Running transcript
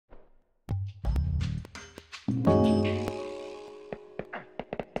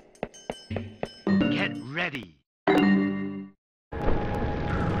ready.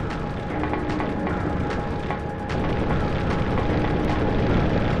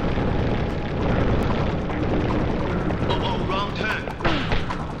 Uh-oh, wrong turn.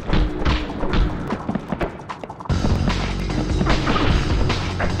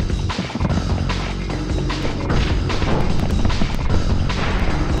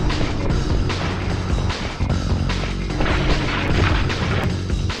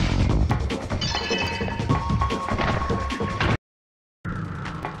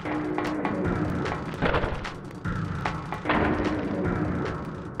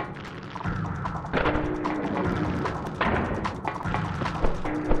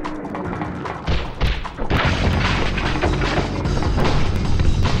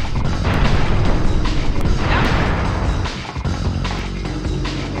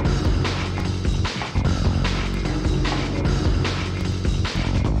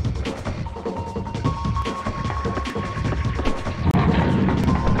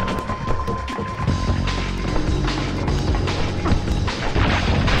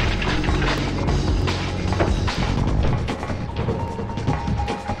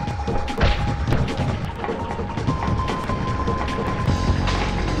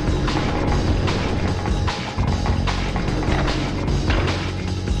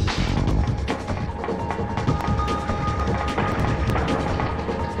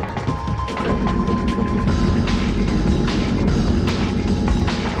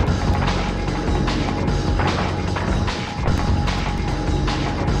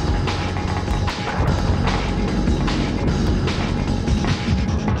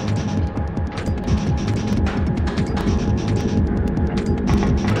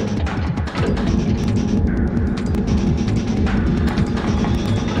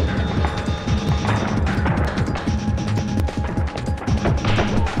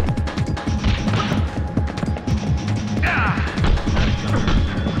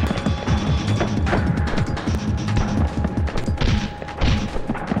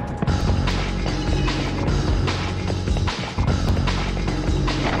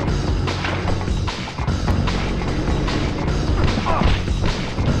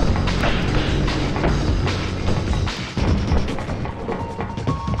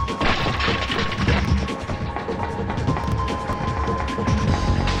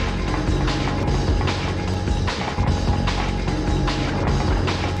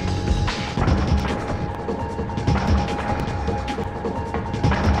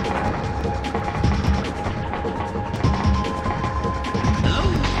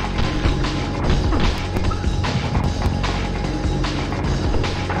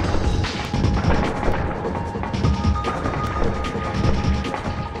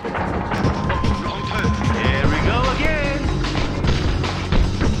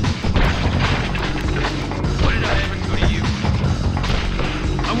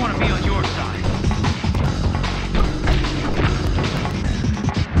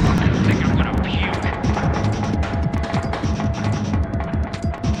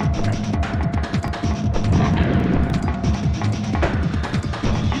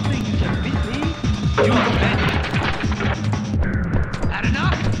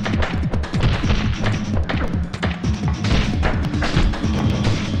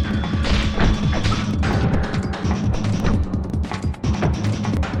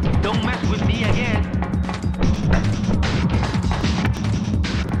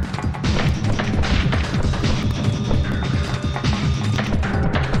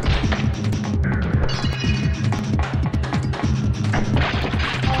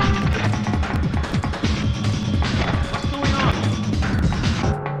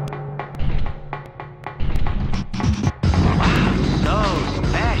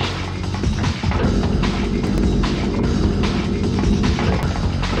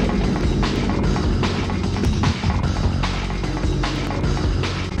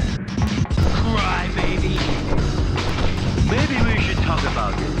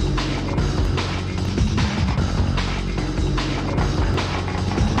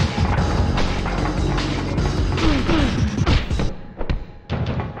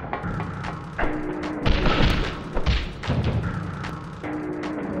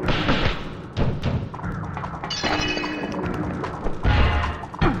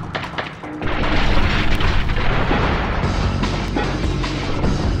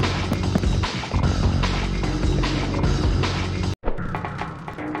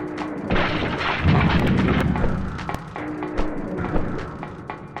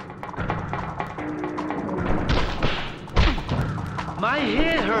 My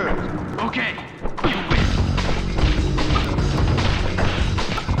head hurts. Okay, you win.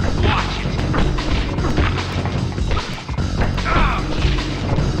 Watch it.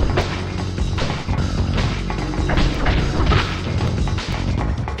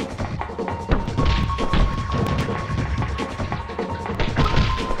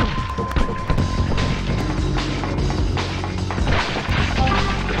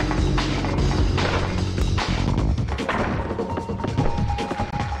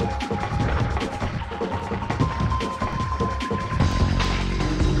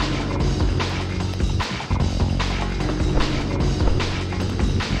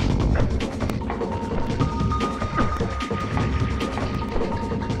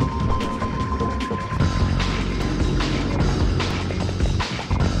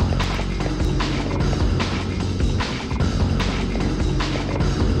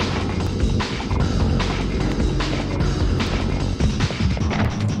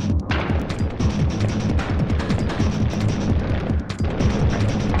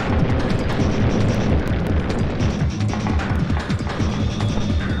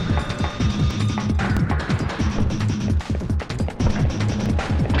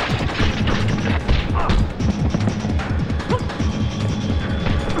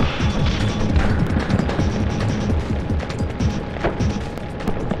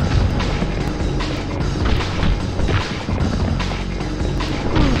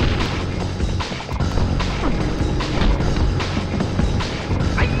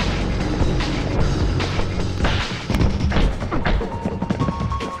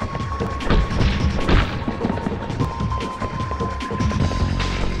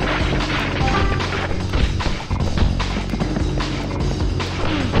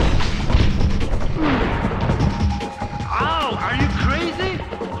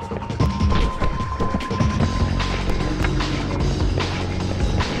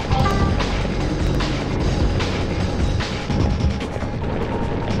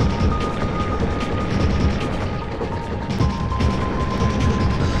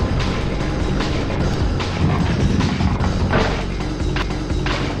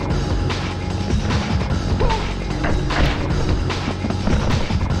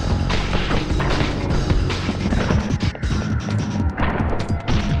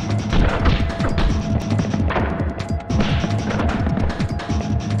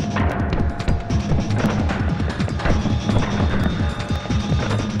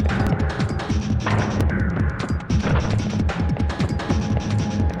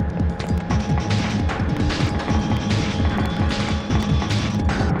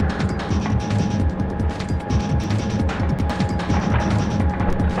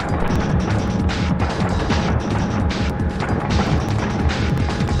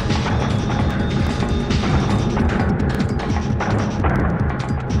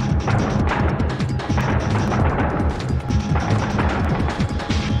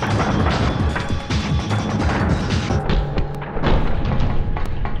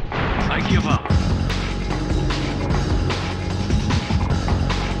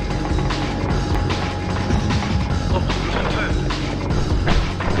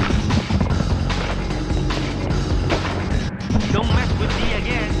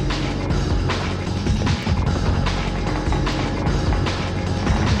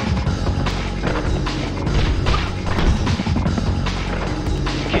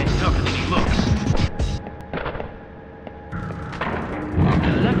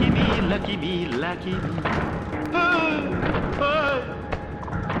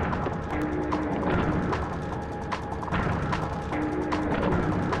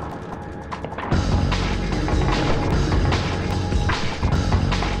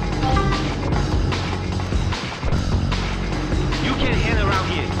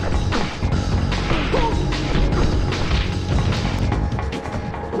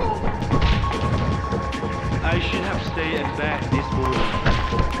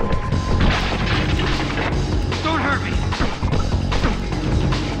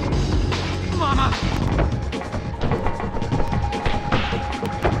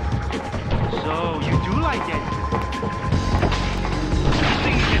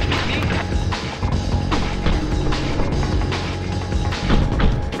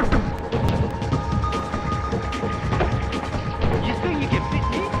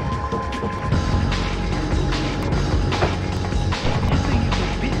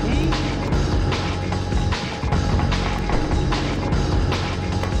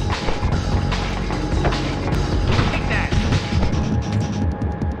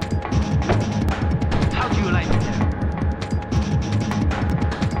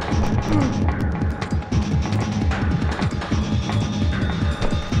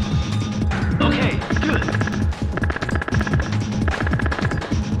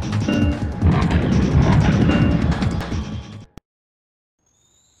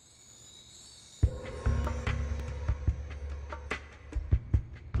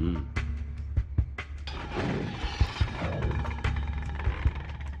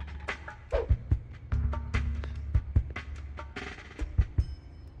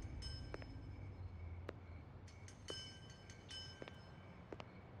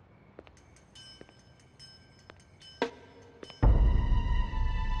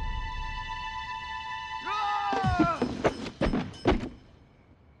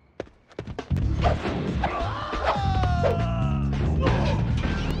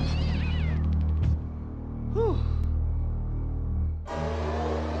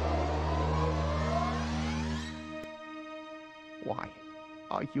 Why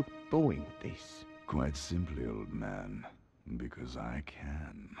are you doing this? Quite simply, old man. Because I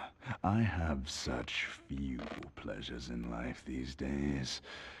can. I have such few pleasures in life these days.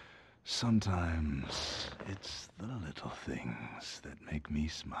 Sometimes it's the little things that make me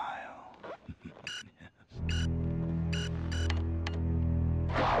smile.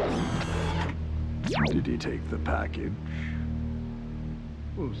 Yes. Did he take the package?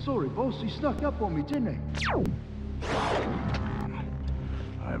 Oh, sorry, boss. He snuck up on me, didn't he?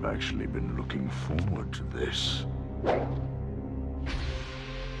 I've actually been looking forward to this.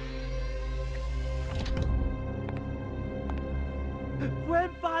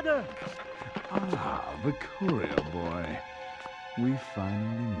 Grandfather! Ah, the courier boy. We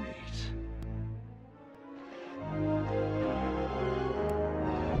finally meet.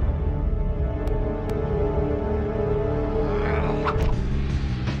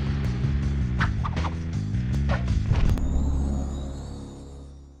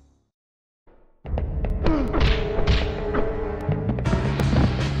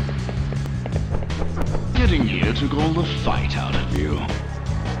 Getting here took all the fight out of you.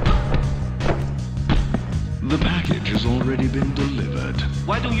 The package has already been delivered.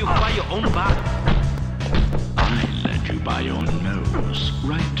 Why don't you fly your own bottom? I led you by your nose,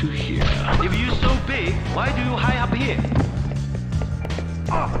 right to here. If you're so big, why do you hide up here?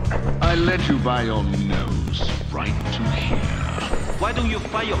 I led you by your nose, right to here. Why don't you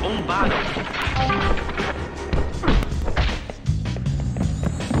fly your own bottom?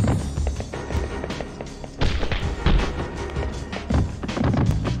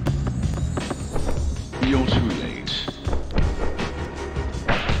 You're too late.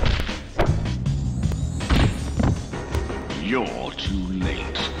 You're too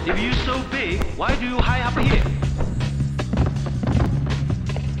late. If you're so big, why do you hide up here?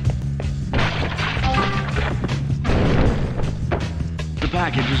 The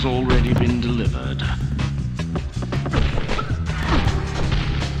package has already been delivered.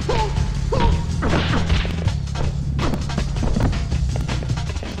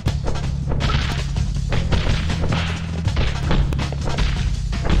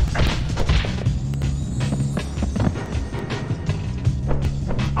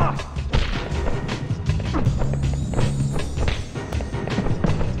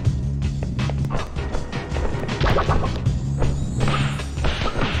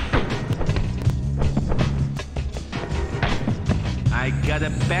 I got a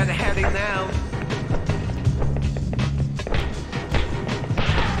bad headache now.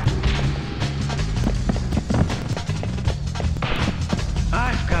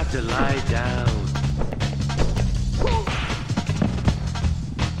 I've got to lie down.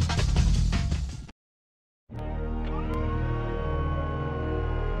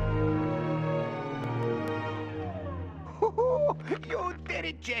 You did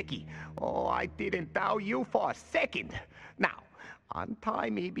it, Jackie. Oh, I didn't doubt you for a second. Now, untie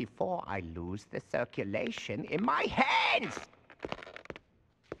me before I lose the circulation in my hands.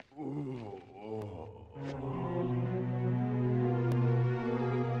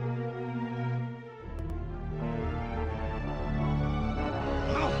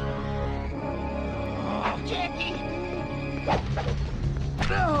 Jackie!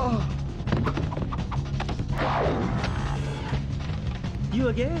 You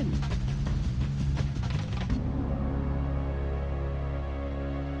again?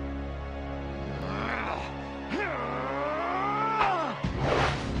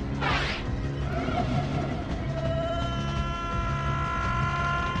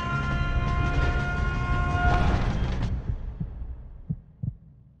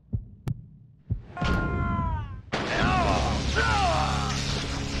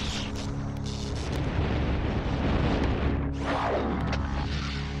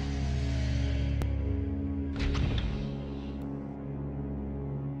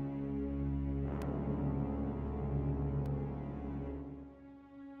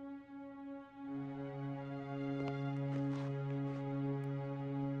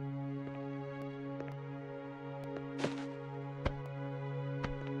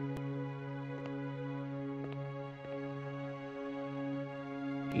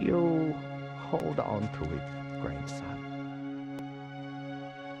 You hold on to it, grandson.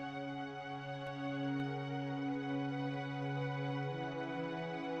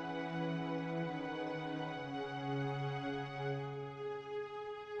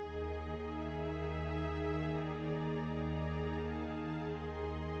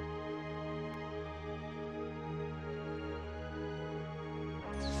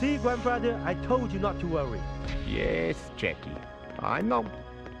 See, grandfather, I told you not to worry. Yes, Jackie. I know.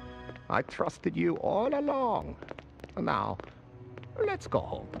 I trusted you all along. Now, let's go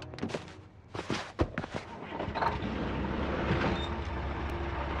home.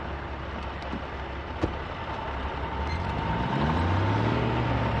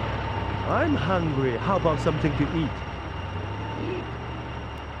 I'm hungry. How about something to eat?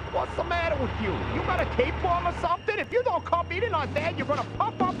 What's the matter with you? You got a tapeworm or something? If you don't come eating on that, you're gonna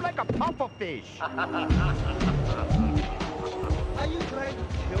puff up like a puffer fish. Are you trying to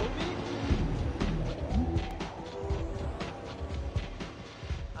kill me?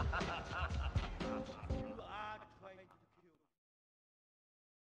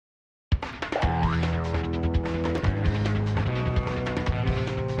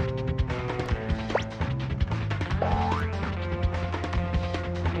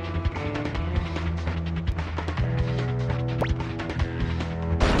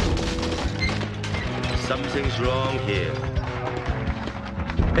 Something's wrong here.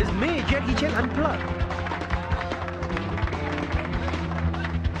 It's me, Jackie Chan Unplugged.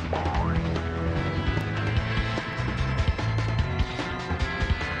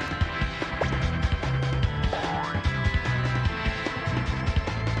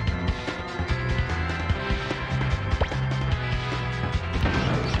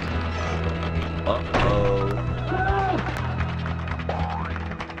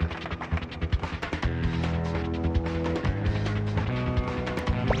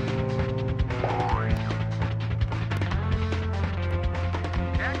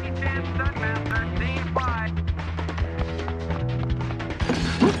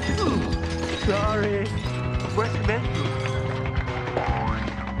 Sorry. Where's the bedroom?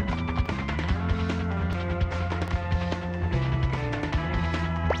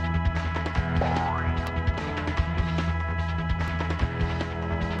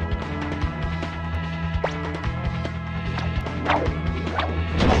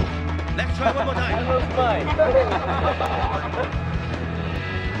 Let's try one more time. Almost mine.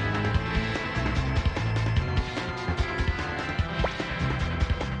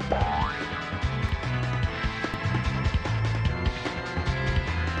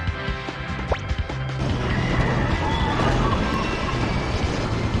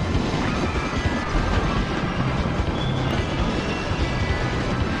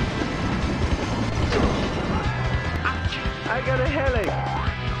 I got a headache.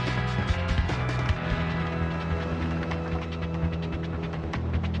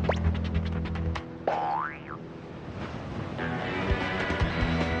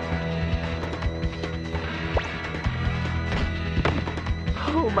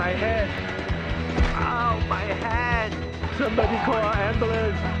 Oh, my head. Ow, my head. Somebody call an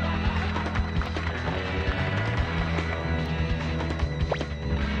ambulance.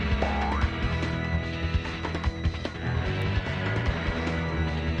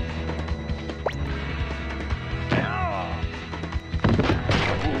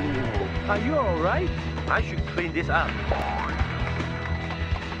 Are you all right? I should clean this up.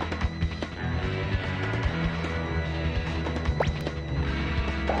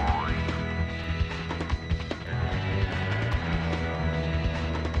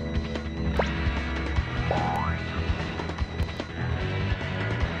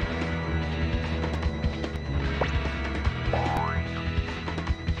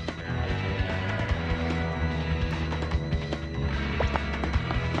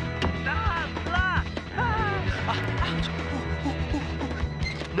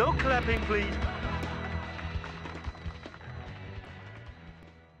 No clapping, please.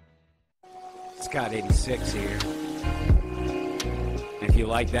 Scott 86 here. If you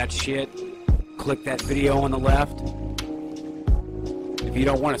like that shit, click that video on the left. If you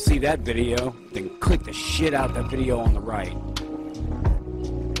don't want to see that video, then click the shit out that video on the right.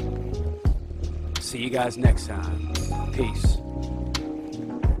 See you guys next time. Peace.